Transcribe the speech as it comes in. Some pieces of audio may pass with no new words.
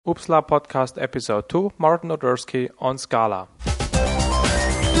Uppsala Podcast Episode 2, Martin Odersky on Scala.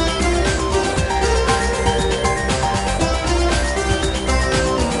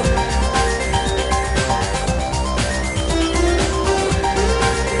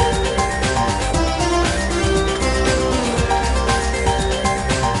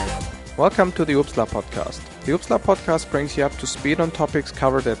 Welcome to the Uppsala Podcast. The Uppsala Podcast brings you up to speed on topics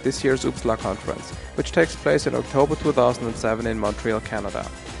covered at this year's Uppsala Conference, which takes place in October 2007 in Montreal, Canada.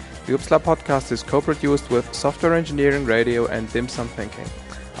 The Uppsala Podcast is co-produced with Software Engineering Radio and Dim Sum Thinking.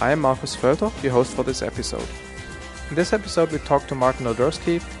 I am Markus Völter, your host for this episode. In this episode we talk to Martin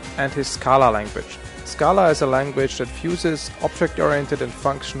Odersky and his Scala language. Scala is a language that fuses object-oriented and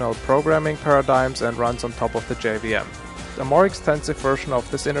functional programming paradigms and runs on top of the JVM. A more extensive version of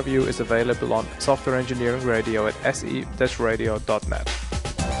this interview is available on Software Engineering Radio at se-radio.net.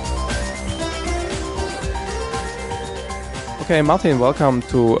 Okay, Martin, welcome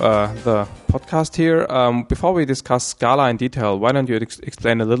to the podcast here. Before we discuss Scala in detail, why don't you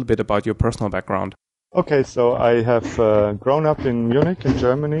explain a little bit about your personal background? Okay, so I have grown up in Munich in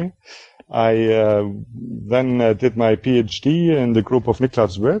Germany. I then did my PhD in the group of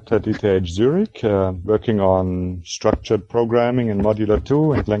Niklas Wirth at ETH Zurich, working on structured programming and modular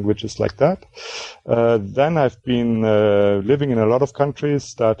 2 and languages like that. Then I've been living in a lot of countries,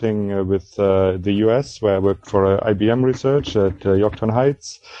 starting with the US, where I worked for IBM research at Yorktown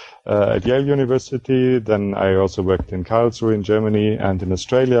Heights, at Yale University. Then I also worked in Karlsruhe in Germany and in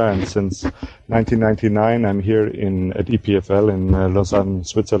Australia. And since 1999, I'm here at EPFL in Lausanne,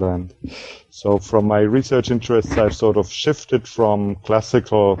 Switzerland. So from my research interests, I've sort of shifted from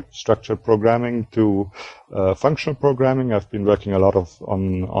classical structured programming to functional programming. I've been working a lot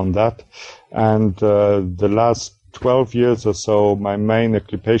on that. And the last 12 years or so, my main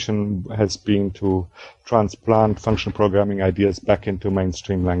occupation has been to transplant functional programming ideas back into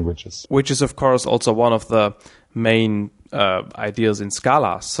mainstream languages. Which is, of course, also one of the main ideas in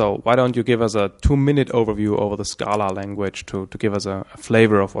Scala. So why don't you give us a 2-minute overview over the Scala language to give us a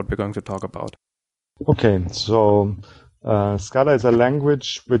flavor of what we're going to talk about? Okay, so Scala is a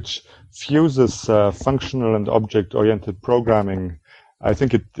language which fuses functional and object-oriented programming. I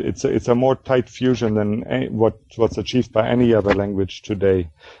think it's a more tight fusion than what's achieved by any other language today.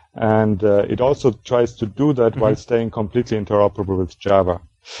 And it also tries to do that while staying completely interoperable with Java.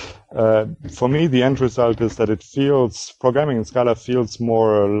 For me, the end result is that programming in Scala feels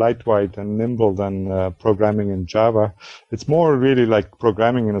more lightweight and nimble than programming in Java. It's more really like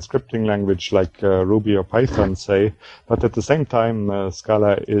programming in a scripting language like Ruby or Python, say. But at the same time,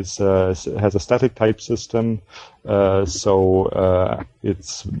 Scala has a static type system. So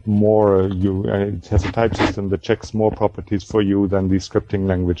it's more it has a type system that checks more properties for you than these scripting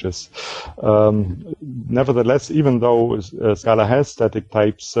languages. Nevertheless, even though Scala has static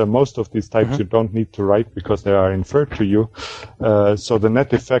types, most of these types you don't need to write because they are inferred to you. So the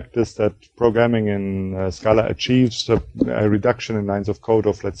net effect is that programming in Scala achieves a reduction in lines of code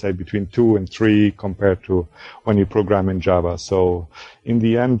of, let's say, between 2 and 3 compared to when you program in Java. So in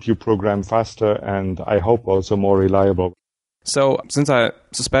the end, you program faster and I hope also more reliable. So since I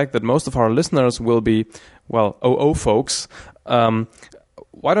suspect that most of our listeners will be, OO folks,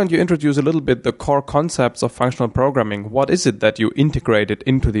 why don't you introduce a little bit the core concepts of functional programming? What is it that you integrated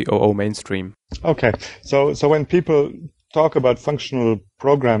into the OO mainstream? Okay, so when people talk about functional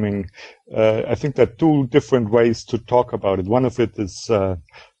programming, I think there are two different ways to talk about it. One of it is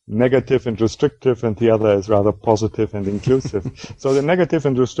negative and restrictive, and the other is rather positive and inclusive. So the negative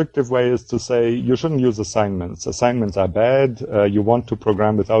and restrictive way is to say you shouldn't use assignments. Assignments are bad. You want to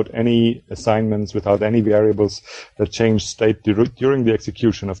program without any assignments, without any variables that change state during the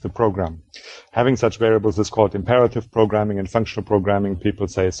execution of the program. Having such variables is called imperative programming, and functional programming, people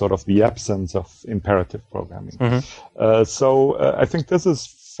say, is sort of the absence of imperative programming. So I think this is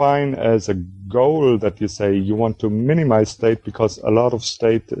fine as a goal, that you say you want to minimize state, because a lot of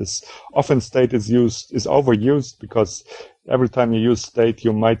state is overused, because every time you use state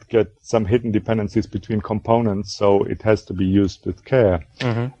you might get some hidden dependencies between components, so it has to be used with care.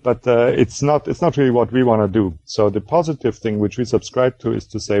 But it's not really what we want to do. So the positive thing which we subscribe to is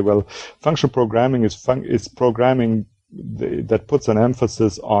to say, well, functional programming is programming that puts an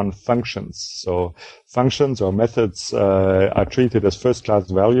emphasis on functions. So functions or methods are treated as first-class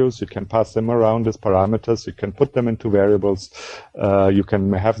values. You can pass them around as parameters. You can put them into variables. You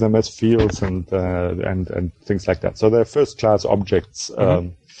can have them as fields and things like that. So they're first-class objects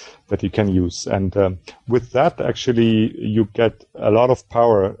that you can use. And with that, actually, you get a lot of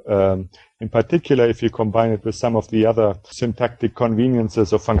power. In particular, if you combine it with some of the other syntactic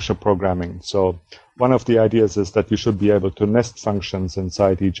conveniences of functional programming. So one of the ideas is that you should be able to nest functions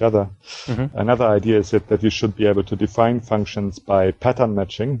inside each other. Mm-hmm. Another idea is that you should be able to define functions by pattern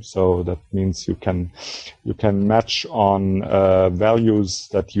matching. So that means you can match on values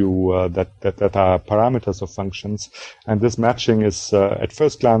that that are parameters of functions. And this matching is at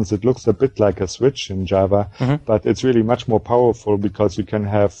first glance it looks a bit like a switch in Java, mm-hmm. but it's really much more powerful because you can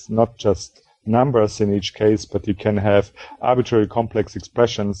have not just numbers in each case, but you can have arbitrary complex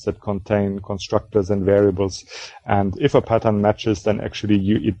expressions that contain constructors and variables. And if a pattern matches, then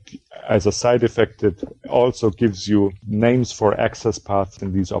actually as a side effect, it also gives you names for access paths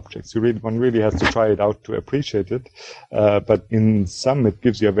in these objects. One really has to try it out to appreciate it. But in sum, it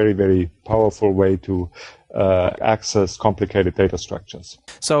gives you a very, very powerful way to access complicated data structures.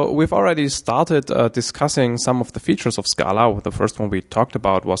 So we've already started discussing some of the features of Scala. The first one we talked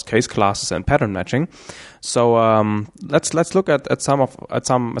about was case classes and pattern matching. So let's look at some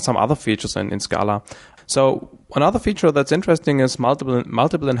other features in Scala. So another feature that's interesting is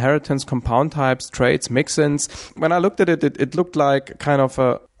multiple inheritance, compound types, traits, mixins. When I looked at it, it looked like kind of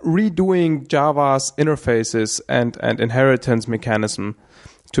a redoing Java's interfaces and inheritance mechanism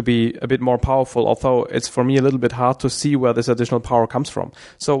to be a bit more powerful, although it's for me a little bit hard to see where this additional power comes from.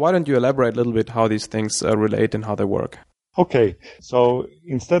 So why don't you elaborate a little bit how these things relate and how they work? Okay, so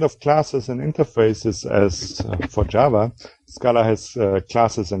instead of classes and interfaces as for Java, Scala has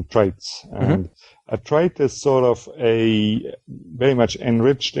classes and traits. And a trait is sort of a very much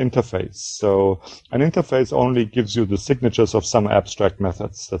enriched interface. So an interface only gives you the signatures of some abstract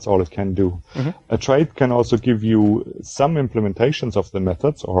methods. That's all it can do. Mm-hmm. A trait can also give you some implementations of the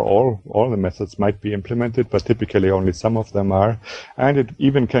methods, or all the methods might be implemented, but typically only some of them are. And it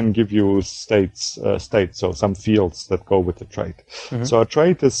even can give you states, so some fields that go with the trait. Mm-hmm. So a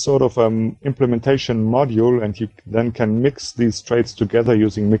trait is sort of an implementation module, and you then can mix these traits together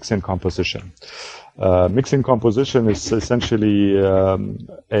using mixin composition. Mixin composition is essentially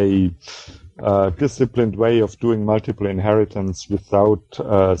a disciplined way of doing multiple inheritance without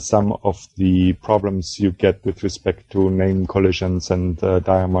some of the problems you get with respect to name collisions and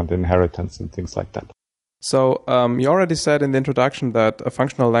diamond inheritance and things like that. So you already said in the introduction that a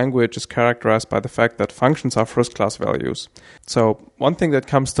functional language is characterized by the fact that functions are first-class values. So one thing that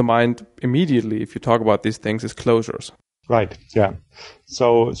comes to mind immediately if you talk about these things is closures. Right, yeah.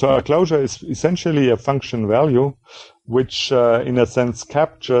 So a closure is essentially a function value which in a sense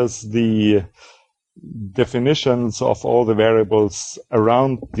captures the definitions of all the variables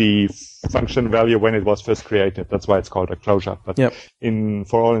around the function value when it was first created. That's why it's called a closure. But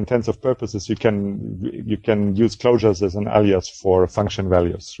for all intents and purposes, you can use closures as an alias for function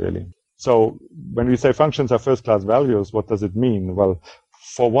values, really. So when we say functions are first-class values, what does it mean? Well,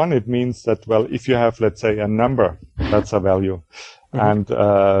 for one, it means that, well, if you have, let's say, a number, that's a value. Mm-hmm.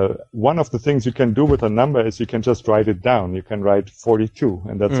 And one of the things you can do with a number is you can just write it down. You can write 42,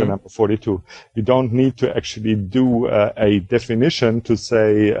 and that's a number 42. You don't need to actually do a definition to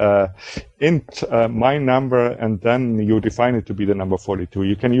say int my number, and then you define it to be the number 42.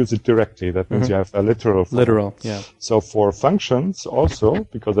 You can use it directly. That means you have a literal form. Literal, yeah. So for functions also,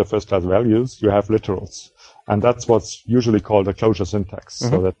 because they're first-class values, you have literals. And that's what's usually called a closure syntax.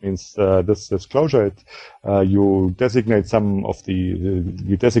 Mm-hmm. So that means this closure, you designate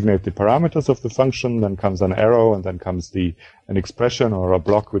you designate the parameters of the function, then comes an arrow, and then comes an expression or a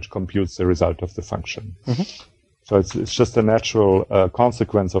block which computes the result of the function. Mm-hmm. So it's just a natural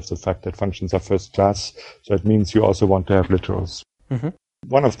consequence of the fact that functions are first class. So it means you also want to have literals. Mm-hmm.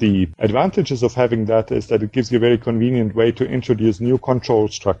 One of the advantages of having that is that it gives you a very convenient way to introduce new control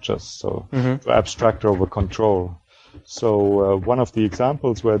structures, so to abstract over control. So one of the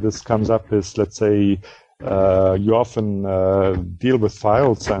examples where this comes up is, let's say, you often deal with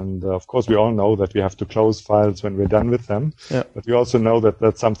files, and of course we all know that we have to close files when we're done with them, but we also know that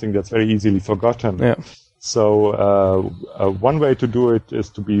that's something that's very easily forgotten. Yeah. So one way to do it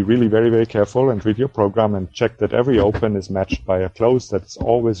is to be really very, very careful and read your program and check that every open is matched by a close that's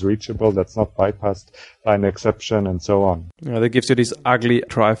always reachable, that's not bypassed by an exception, and so on. Yeah, that gives you these ugly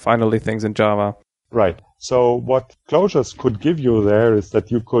try finally things in Java. Right. So what closures could give you there is that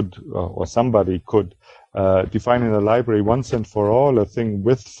you could, or somebody could, define in a library once and for all a thing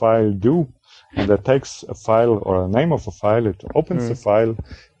with file do, and that takes a file or a name of a file, it opens the file,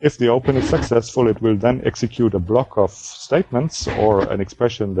 If the open is successful, it will then execute a block of statements or an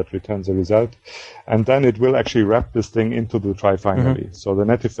expression that returns a result. And then it will actually wrap this thing into the try finally. Mm-hmm. So the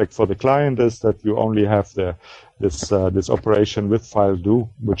net effect for the client is that you only have this operation with file do,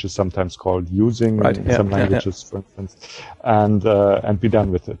 which is sometimes called using in some languages, for instance, and be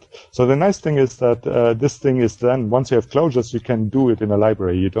done with it. So the nice thing is that this thing is then, once you have closures, you can do it in a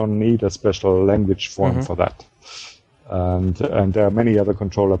library. You don't need a special language form for that. And there are many other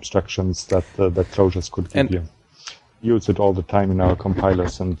control abstractions that closures could give you. Use it all the time in our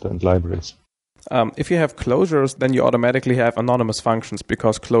compilers and libraries. If you have closures, then you automatically have anonymous functions,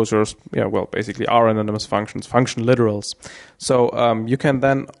 because closures, basically are anonymous functions, function literals. So you can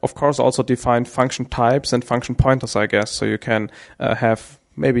then, of course, also define function types and function pointers, I guess. So you can have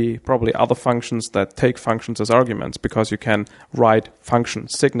probably other functions that take functions as arguments, because you can write function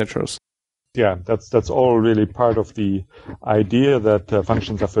signatures. Yeah, that's all really part of the idea that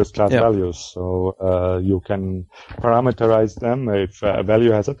functions are first-class values. So you can parameterize them if a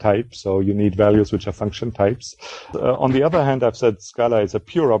value has a type. So you need values which are function types. On the other hand, I've said Scala is a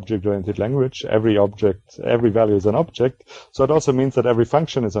pure object-oriented language. Every value is an object. So it also means that every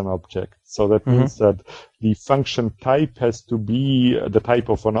function is an object. So that means that the function type has to be the type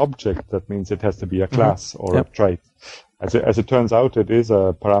of an object. That means it has to be a class or a trait. As it turns out, it is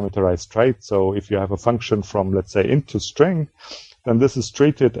a parameterized trait. So if you have a function from, let's say, int to string, then this is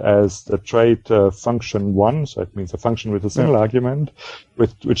treated as the trait function 1. So it means a function with a single argument,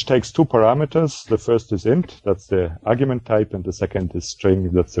 which takes two parameters. The first is int, that's the argument type, and the second is string,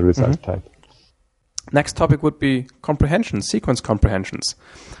 that's the result type. Next topic would be comprehension, sequence comprehensions.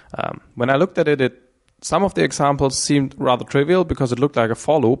 When I looked at it, some of the examples seemed rather trivial because it looked like a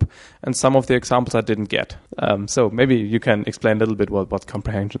for loop, and some of the examples I didn't get. So maybe you can explain a little bit what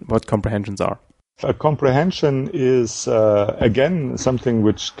comprehensions are. A comprehension is, again, something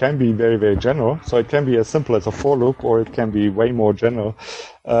which can be very, very general. So it can be as simple as a for loop, or it can be way more general.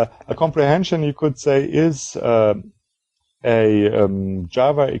 A comprehension, you could say, is a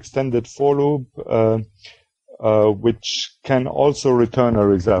Java extended for loop, which can also return a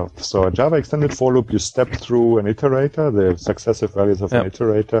result. So a Java extended for loop, you step through an iterator, the successive values of an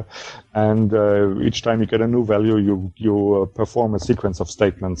iterator, and each time you get a new value, you perform a sequence of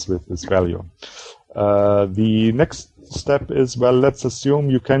statements with this value. The next step is, let's assume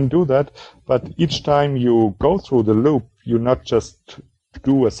you can do that, but each time you go through the loop, you not just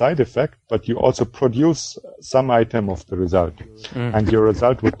do a side effect, but you also produce some item of the result. And your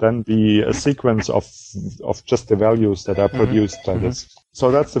result would then be a sequence of just the values that are produced by this. So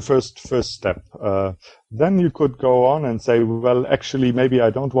that's the first step. Then you could go on and say, actually, maybe I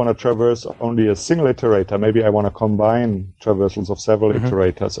don't want to traverse only a single iterator. Maybe I want to combine traversals of several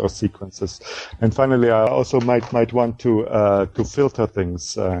iterators or sequences. And finally, I also might want to filter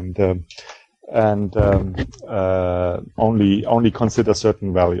things and only consider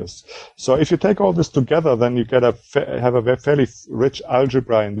certain values. So if you take all this together, then you have a fairly rich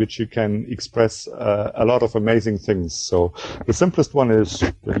algebra in which you can express a lot of amazing things. So the simplest one is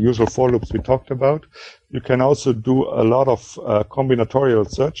the usual for loops we talked about. You can also do a lot of combinatorial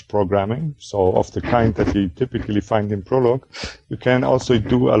search programming, so of the kind that you typically find in Prolog. You can also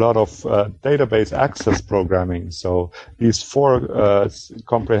do a lot of database access programming. So these four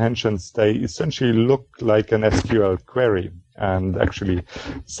comprehensions, they essentially look like an SQL query. And actually,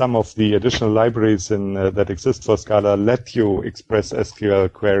 some of the additional libraries that exist for Scala let you express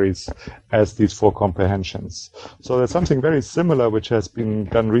SQL queries as these four comprehensions. So there's something very similar which has been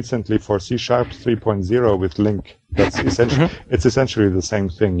done recently for C# 3.0 with LINQ. That's essentially the same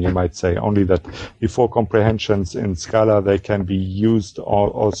thing, you might say, only that the four comprehensions in Scala, they can be used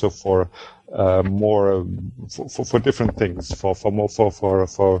also for more for different things. They're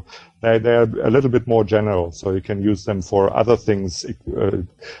a little bit more general, so you can use them for other things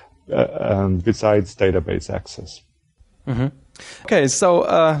besides database access. Okay, so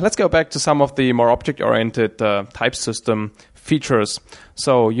let's go back to some of the more object-oriented type system features.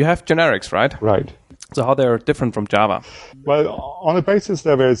 So you have generics, right? Right. So how they're different from Java? Well, on a basis,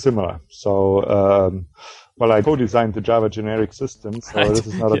 they're very similar. So, I co-designed the Java generic system, so this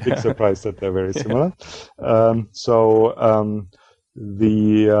is not a big surprise that they're very similar.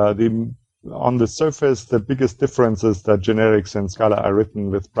 On the surface, the biggest difference is that generics in Scala are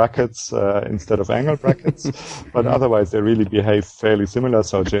written with brackets instead of angle brackets, but otherwise they really behave fairly similar.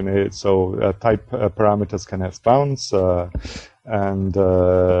 So type parameters can have bounds, and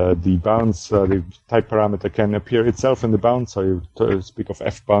the bounds, the type parameter can appear itself in the bound. So you speak of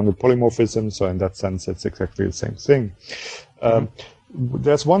f-bounded polymorphism. So in that sense, it's exactly the same thing.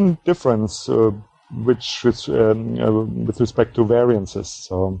 There's one difference with respect to variances.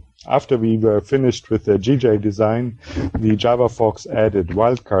 So after we were finished with the GJ design, the Java folks added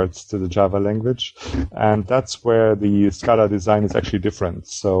wildcards to the Java language, and that's where the Scala design is actually different.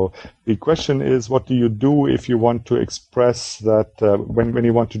 So the question is, what do you do if you want to express that when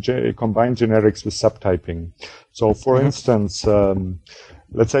you want to combine generics with subtyping? So, for instance,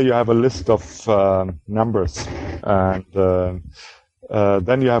 let's say you have a list of numbers, and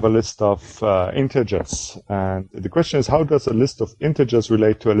then you have a list of integers. And the question is, how does a list of integers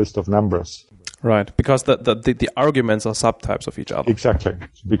relate to a list of numbers? Right, because the arguments are subtypes of each other. Exactly.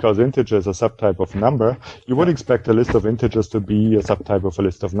 Because integer is a subtype of number, you would expect a list of integers to be a subtype of a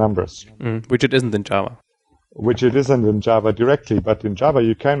list of numbers. Which it isn't in Java. Which it isn't in Java directly, but in Java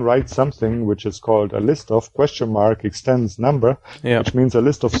you can write something which is called a list of extends number, which means a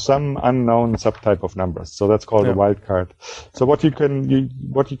list of some unknown subtype of numbers. So that's called a wildcard. So what you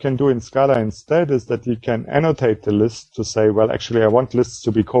can do in Scala instead is that you can annotate the list to say, well, actually I want lists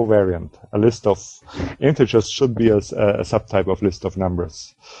to be covariant. A list of integers should be a subtype of list of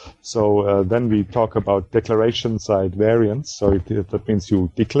numbers. So then we talk about declaration side variance. So that means you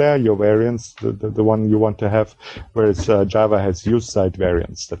declare your variance, the one you want to have, whereas Java has use side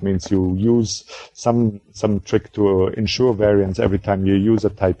variance. That means you use some trick to ensure variance every time you use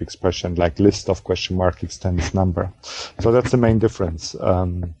a type expression like list of extends number. So that's the main difference.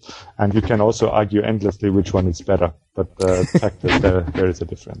 And you can also argue endlessly which one is better, but the fact is there is a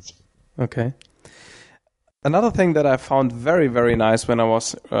difference. Okay. Another thing that I found very, very nice when I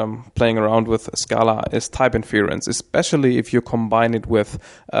was playing around with Scala is type inference, especially if you combine it with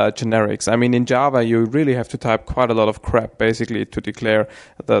generics. I mean, in Java, you really have to type quite a lot of crap, basically, to declare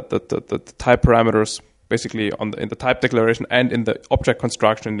the type parameters, basically in the type declaration and in the object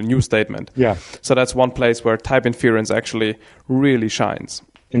construction in the new statement. Yeah. So that's one place where type inference actually really shines.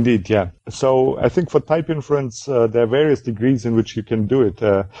 Indeed, yeah. So I think for type inference, there are various degrees in which you can do it.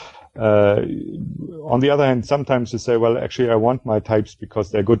 On the other hand, sometimes you say, well, actually, I want my types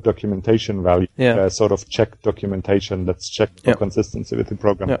because they're good documentation value. Sort of check documentation that's checked for consistency with the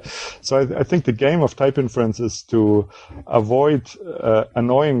program. Yeah. So I think the game of type inference is to avoid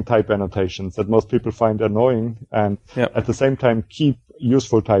annoying type annotations that most people find annoying, and at the same time keep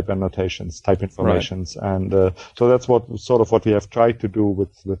useful type annotations, type informations. Right. And so that's what we have tried to do with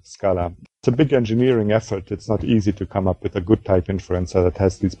Scala. It's a big engineering effort. It's not easy to come up with a good type inferencer that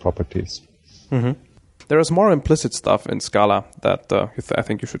has these properties. Mm-hmm. There is more implicit stuff in Scala that I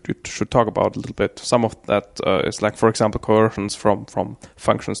think you should talk about a little bit. Some of that is like, for example, conversions from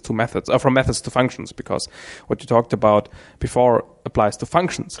functions to methods, from methods to functions, because what you talked about before applies to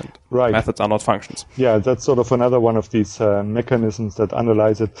functions, and methods are not functions. Yeah, that's sort of another one of these mechanisms that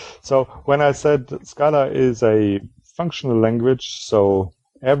analyze it. So when I said Scala is a functional language, so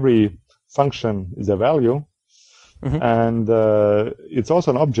every function is a value, and it's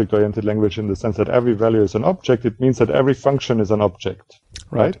also an object-oriented language in the sense that every value is an object. It means that every function is an object,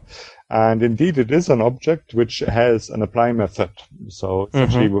 right? And indeed, it is an object which has an apply method. So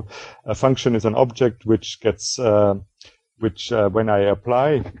essentially, a function is an object which gets when I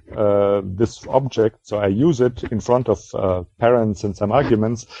apply this object, so I use it in front of parents and some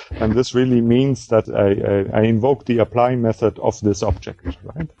arguments, and this really means that I invoke the apply method of this object,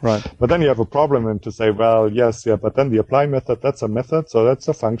 right? Right. But then you have a problem and to say, well, but then the apply method, that's a method, so that's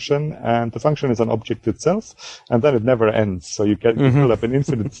a function, and the function is an object itself, and then it never ends. So you build up an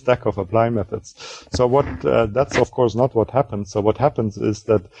infinite stack of apply methods. So that's of course not what happens. So what happens is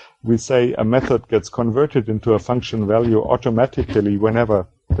that we say a method gets converted into a function value automatically whenever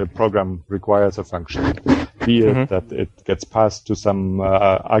the program requires a function, be it that it gets passed to some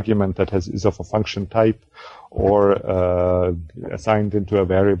argument that is of a function type, or assigned into a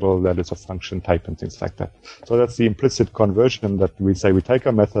variable that is of function type and things like that. So that's the implicit conversion, that we say we take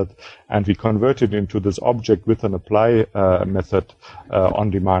a method and we convert it into this object with an apply method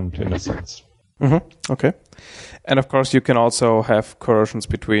on demand, in a sense. Okay. And of course, you can also have conversions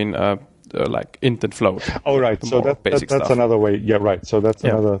between like int and float. Oh, right. So that's another way. Yeah, right. So that's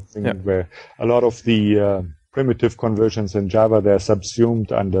another thing where a lot of the primitive conversions in Java, they're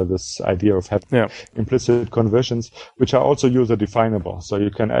subsumed under this idea of having implicit conversions, which are also user definable. So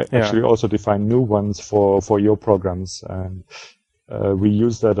you can actually also define new ones for your programs. And we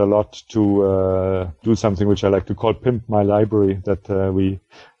use that a lot to do something which I like to call pimp my library, that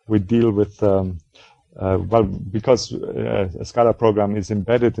we deal with because a Scala program is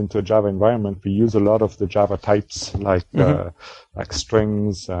embedded into a Java environment, we use a lot of the Java types like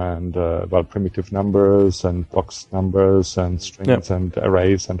strings and primitive numbers and box numbers and strings and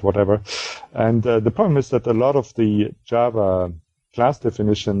arrays and whatever. And the problem is that a lot of the Java class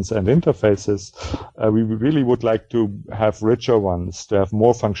definitions and interfaces, we really would like to have richer ones, to have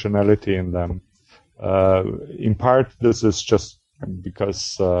more functionality in them. In part, this is just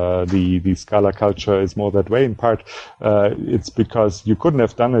because the Scala culture is more that way. In part, it's because you couldn't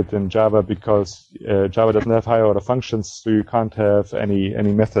have done it in Java because Java doesn't have higher order functions, so you can't have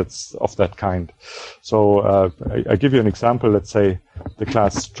any methods of that kind. So I give you an example. Let's say the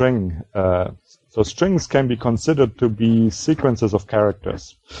class string. So strings can be considered to be sequences of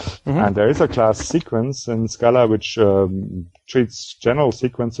characters. Mm-hmm. And there is a class sequence in Scala which treats general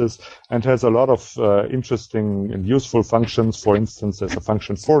sequences and has a lot of interesting and useful functions. For instance, there's a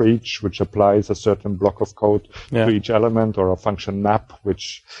function for each, which applies a certain block of code to each element, or a function map,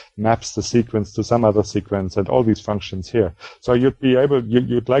 which maps the sequence to some other sequence, and all these functions here. So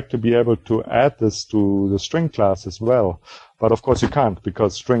you'd like to be able to add this to the string class as well. But of course you can't,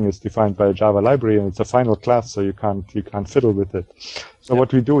 because string is defined by a Java library and it's a final class, so you can't fiddle with it. So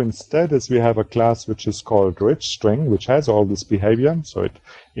what we do instead is we have a class which is called rich string, which has all this behavior. So it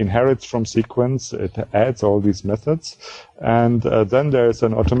inherits from sequence, it adds all these methods, and then there's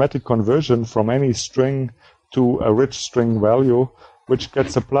an automatic conversion from any string to a rich string value, which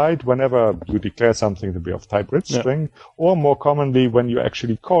gets applied whenever you declare something to be of type rich string, or more commonly when you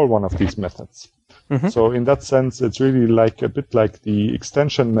actually call one of these methods. Mm-hmm. So in that sense, it's really like a bit like the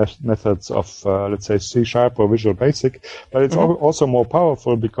extension methods of, let's say, C# or Visual Basic, but it's also more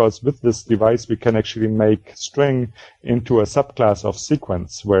powerful because with this device, we can actually make string into a subclass of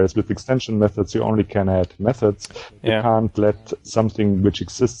sequence, whereas with extension methods, you only can add methods. You can't let something which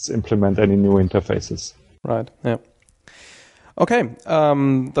exists implement any new interfaces. Right, yeah. Okay,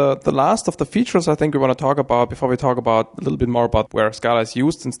 the last of the features I think we want to talk about before we talk about a little bit more about where Scala is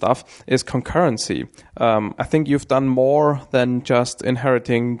used and stuff is concurrency. I think you've done more than just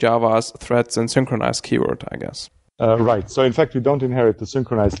inheriting Java's threads and synchronized keyword, I guess. Right. So in fact, we don't inherit the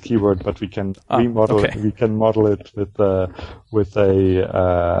synchronized keyword, but we can remodel it. We can model it with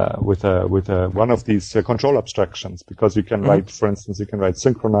one of these control abstractions, because you can write, for instance, you can write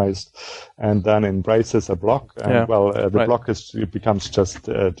synchronized, and then in braces a block, and the block becomes just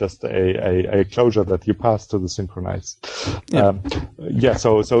a closure that you pass to the synchronized.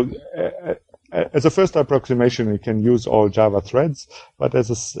 As a first approximation, we can use all Java threads, but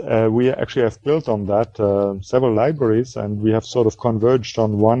we actually have built on that several libraries, and we have sort of converged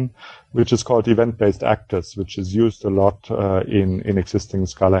on one, which is called event-based actors, which is used a lot in existing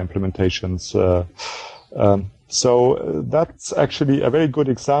Scala implementations. So that's actually a very good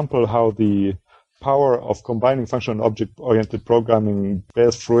example how the power of combining function and object-oriented programming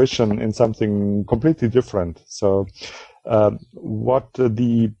bears fruition in something completely different. So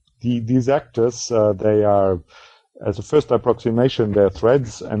these actors, they are, as a first approximation, they're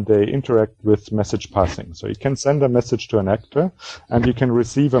threads, and they interact with message passing. So you can send a message to an actor, and you can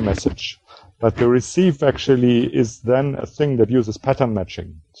receive a message. But the receive actually is then a thing that uses pattern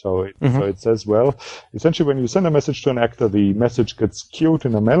matching. So it says, well, essentially when you send a message to an actor, the message gets queued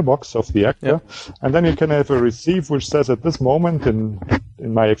in a mailbox of the actor, and then you can have a receive which says, at this moment in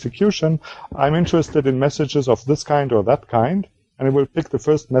my execution, I'm interested in messages of this kind or that kind. And it will pick the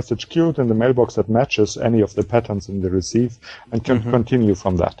first message queued in the mailbox that matches any of the patterns in the receive and can continue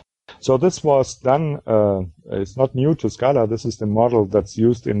from that. So this was done, it's not new to Scala. This is the model that's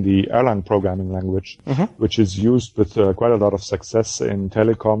used in the Erlang programming language, which is used with quite a lot of success in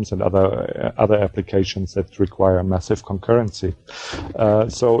telecoms and other applications that require massive concurrency.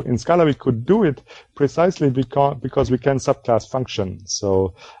 So in Scala, we could do it precisely because we can subclass functions.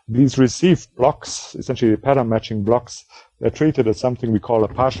 So these receive blocks, essentially the pattern matching blocks, they're treated as something we call a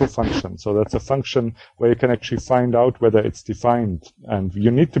partial function. So that's a function where you can actually find out whether it's defined. And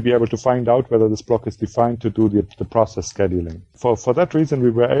you need to be able to find out whether this block is defined to do the process scheduling. For that reason, we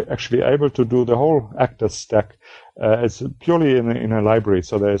were actually able to do the whole actor stack as purely in a library.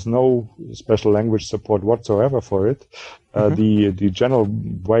 So there is no special language support whatsoever for it. The general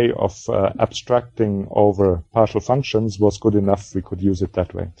way of abstracting over partial functions was good enough. We could use it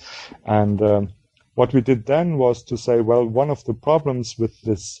that way. And what we did then was to say, well, one of the problems with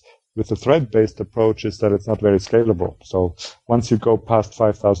the thread-based approach is that it's not very scalable. So once you go past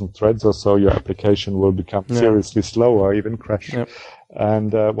 5,000 threads or so, your application will become seriously slow or even crash. Yep.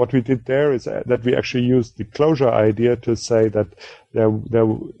 And what we did there is that we actually used the closure idea to say that there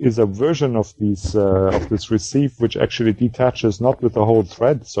is a version of this receive which actually detaches not with the whole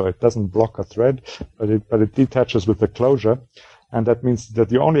thread, so it doesn't block a thread, but it detaches with the closure. And that means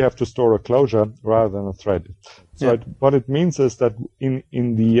that you only have to store a closure rather than a thread. So what it means is that in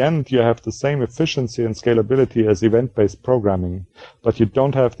the end, you have the same efficiency and scalability as event-based programming, but you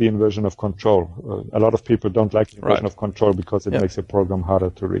don't have the inversion of control. A lot of people don't like the inversion of control because it makes a program harder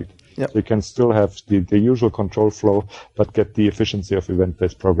to read. So you can still have the usual control flow, but get the efficiency of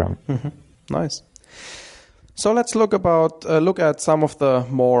event-based programming. Mm-hmm. Nice. So let's look at some of the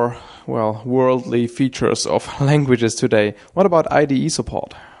more, worldly features of languages today. What about IDE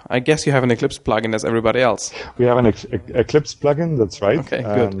support? I guess you have an Eclipse plugin as everybody else. We have an Eclipse plugin, that's right. Okay,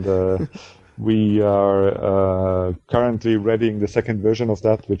 good. And we are currently readying the second version of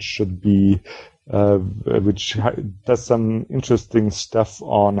that, which should be which does some interesting stuff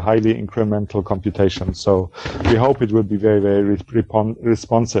on highly incremental computation. So we hope it will be very, very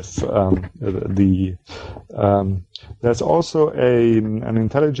responsive. There's also an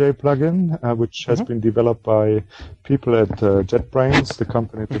IntelliJ plugin, which has been developed by people at JetBrains, the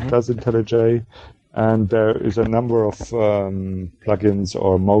company that does IntelliJ. And there is a number of plugins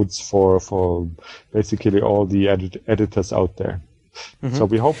or modes for basically all the editors out there. Mm-hmm. So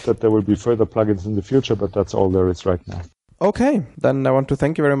we hope that there will be further plugins in the future, but that's all there is right now. Okay, then I want to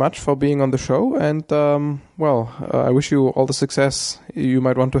thank you very much for being on the show, and I wish you all the success you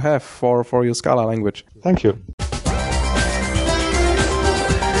might want to have for your Scala language. Thank you.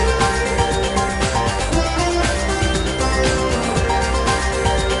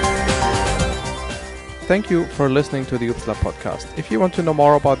 Thank you for listening to the OOPSLA podcast. If you want to know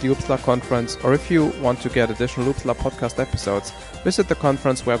more about the OOPSLA conference, or if you want to get additional OOPSLA podcast episodes, visit the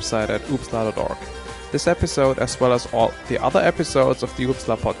conference website at oopsla.org. This episode, as well as all the other episodes of the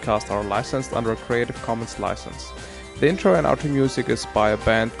OOPSLA podcast, are licensed under a Creative Commons license. The intro and outro music is by a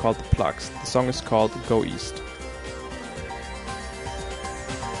band called The Plugs. The song is called Go East.